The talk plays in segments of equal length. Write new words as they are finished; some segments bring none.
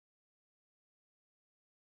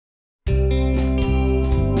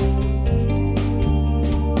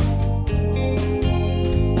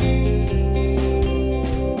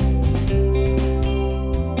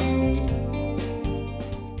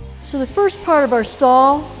So the first part of our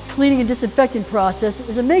stall cleaning and disinfecting process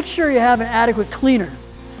is to make sure you have an adequate cleaner.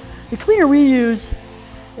 The cleaner we use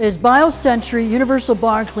is BioSentry Universal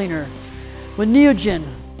Barn Cleaner with Neogen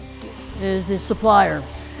is the supplier.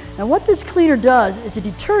 And what this cleaner does is a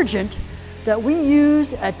detergent that we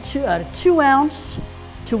use at a 2 ounce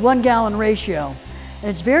to 1 gallon ratio. And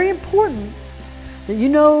it's very important that you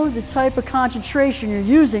know the type of concentration you're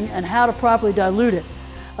using and how to properly dilute it.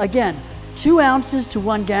 Again, 2 ounces to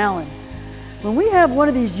 1 gallon. When we have one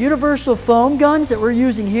of these universal foam guns that we're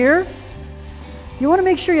using here, you want to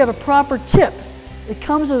make sure you have a proper tip. It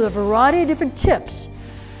comes with a variety of different tips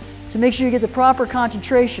to make sure you get the proper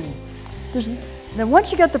concentration. Then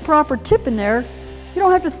once you got the proper tip in there, you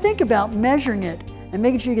don't have to think about measuring it and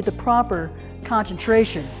making sure you get the proper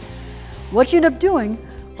concentration. What you end up doing,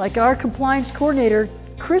 like our compliance coordinator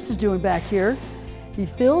Chris is doing back here, he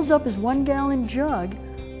fills up his 1 gallon jug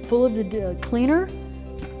full of the cleaner,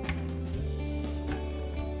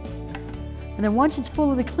 and then once it's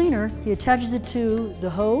full of the cleaner, he attaches it to the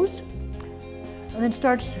hose and then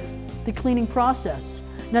starts the cleaning process.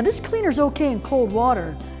 Now this cleaner is okay in cold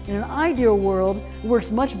water. In an ideal world, it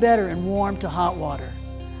works much better in warm to hot water.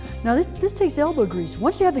 Now this takes elbow grease.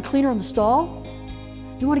 Once you have the cleaner in the stall,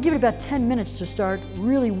 you want to give it about 10 minutes to start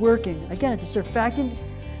really working. Again, it's a surfactant,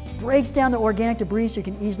 breaks down the organic debris so you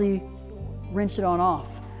can easily rinse it on off.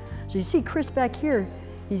 So you see Chris back here,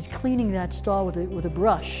 he's cleaning that stall with a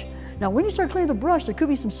brush. Now when you start cleaning the brush, there could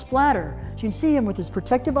be some splatter. So you can see him with his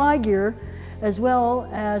protective eye gear as well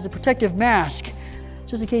as a protective mask,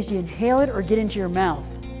 just in case you inhale it or get into your mouth.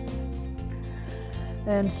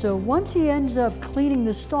 And so once he ends up cleaning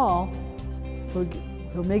the stall,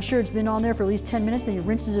 he'll make sure it's been on there for at least 10 minutes, then he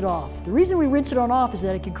rinses it off. The reason we rinse it on off is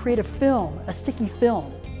that it can create a film, a sticky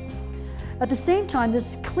film. At the same time,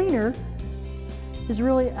 this cleaner is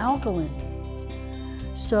really alkaline.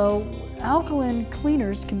 So alkaline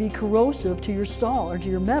cleaners can be corrosive to your stall or to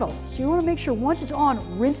your metal. So you want to make sure once it's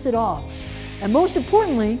on, rinse it off. And most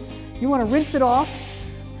importantly, you want to rinse it off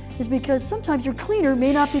is because sometimes your cleaner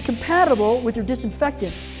may not be compatible with your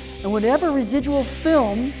disinfectant. And whatever residual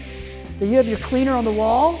film that you have your cleaner on the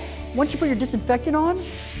wall, once you put your disinfectant on,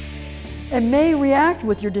 it may react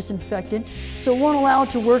with your disinfectant, so it won't allow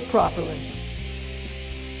it to work properly.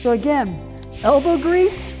 So again, elbow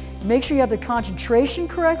grease, make sure you have the concentration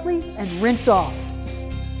correctly, and rinse off.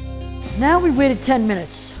 Now we've waited 10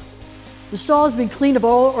 minutes. The stall has been cleaned of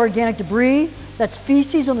all organic debris. That's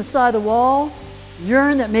feces on the side of the wall,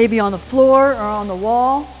 urine that may be on the floor or on the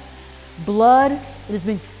wall, blood. It has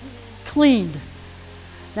been cleaned.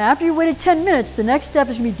 Now after you waited 10 minutes, the next step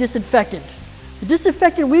is going to be disinfectant. The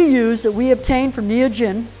disinfectant we use that we obtained from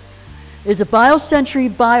Neogen is a BioSentry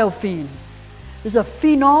Biofene. It's a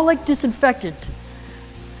phenolic disinfectant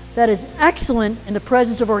that is excellent in the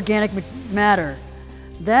presence of organic matter.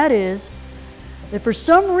 That is, if for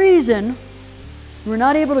some reason you were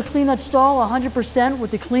not able to clean that stall 100%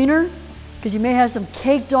 with the cleaner, because you may have some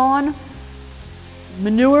caked on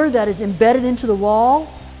manure that is embedded into the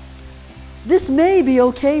wall, this may be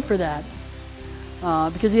okay for that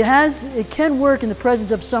because it can work in the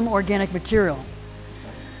presence of some organic material.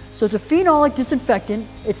 So it's a phenolic disinfectant.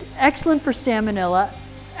 It's excellent for salmonella,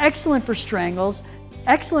 excellent for strangles,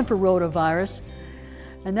 excellent for rotavirus,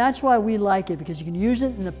 and that's why we like it, because you can use it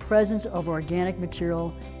in the presence of organic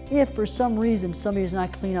material. If for some reason somebody does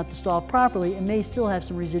not clean out the stall properly, it may still have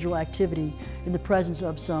some residual activity in the presence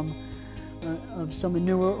of some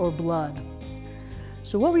manure or blood.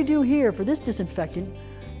 So what we do here for this disinfectant,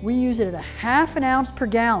 we use it at 1/2 ounce per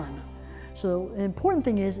gallon. So the important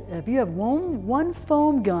thing is, if you have one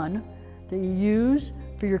foam gun that you use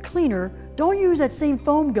for your cleaner, don't use that same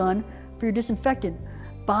foam gun for your disinfectant.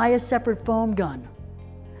 Buy a separate foam gun.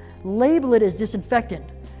 Label it as disinfectant,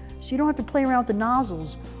 so you don't have to play around with the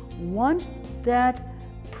nozzles. Once that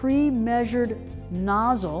pre-measured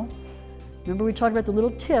nozzle, remember we talked about the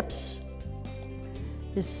little tips,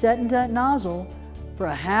 is set into that nozzle for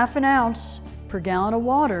 1/2 ounce per gallon of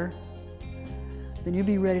water, then you'll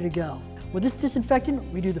be ready to go. With this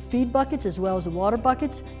disinfectant, we do the feed buckets as well as the water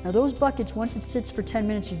buckets. Now those buckets, once it sits for 10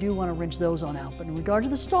 minutes, you do want to rinse those on out. But in regard to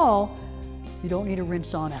the stall, you don't need to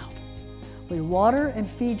rinse on out. But your water and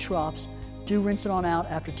feed troughs, do rinse it on out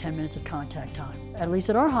after 10 minutes of contact time. At least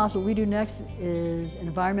at our hospital, what we do next is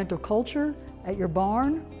environmental culture at your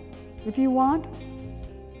barn. If you want,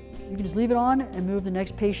 you can just leave it on and move the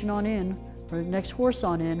next patient on in, or the next horse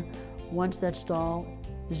on in, once that stall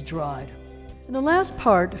is dried. And the last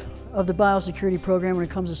part of the biosecurity program when it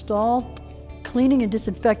comes to stall cleaning and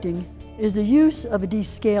disinfecting is the use of a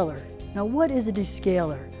descaler. Now, what is a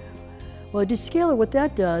descaler? Well, a descaler, what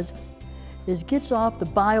that does is gets off the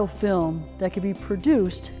biofilm that can be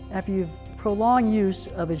produced after you've prolonged use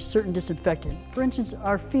of a certain disinfectant. For instance,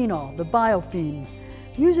 our phenol, the biofilm.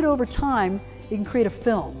 Use it over time, it can create a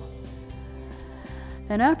film.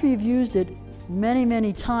 And after you've used it many,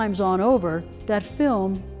 many times on over, that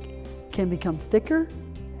film can become thicker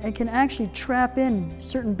and can actually trap in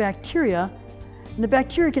certain bacteria, and the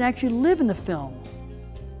bacteria can actually live in the film.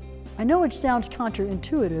 I know it sounds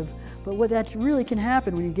counterintuitive, but what that really can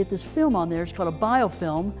happen when you get this film on there, it's called a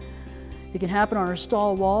biofilm. It can happen on our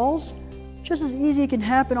stall walls. Just as easy it can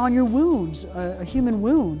happen on your wounds, a human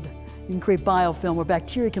wound. You can create biofilm where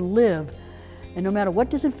bacteria can live, and no matter what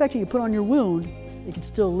disinfectant you put on your wound, it can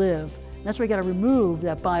still live. And that's why you got to remove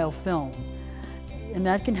that biofilm, and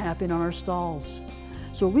that can happen on our stalls.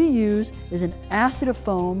 So what we use is an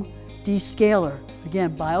acid-of-foam descaler.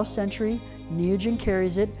 Again, BioSentry, Neogen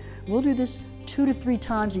carries it. We'll do this 2 to 3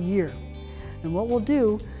 times a year. And what we'll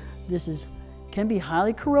do, can be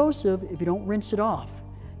highly corrosive if you don't rinse it off,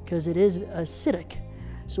 because it is acidic.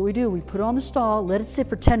 So what we put it on the stall, let it sit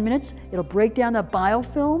for 10 minutes. It'll break down that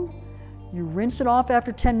biofilm. You rinse it off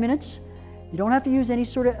after 10 minutes. You don't have to use any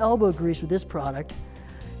sort of elbow grease with this product.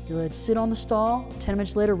 You let it sit on the stall, 10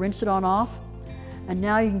 minutes later, rinse it on off, and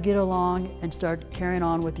now you can get along and start carrying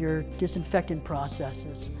on with your disinfectant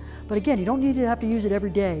processes. But again, you don't need to have to use it every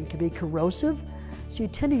day. It can be corrosive, so you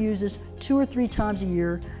tend to use this 2 or 3 times a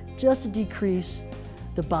year just to decrease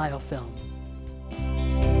the biofilm.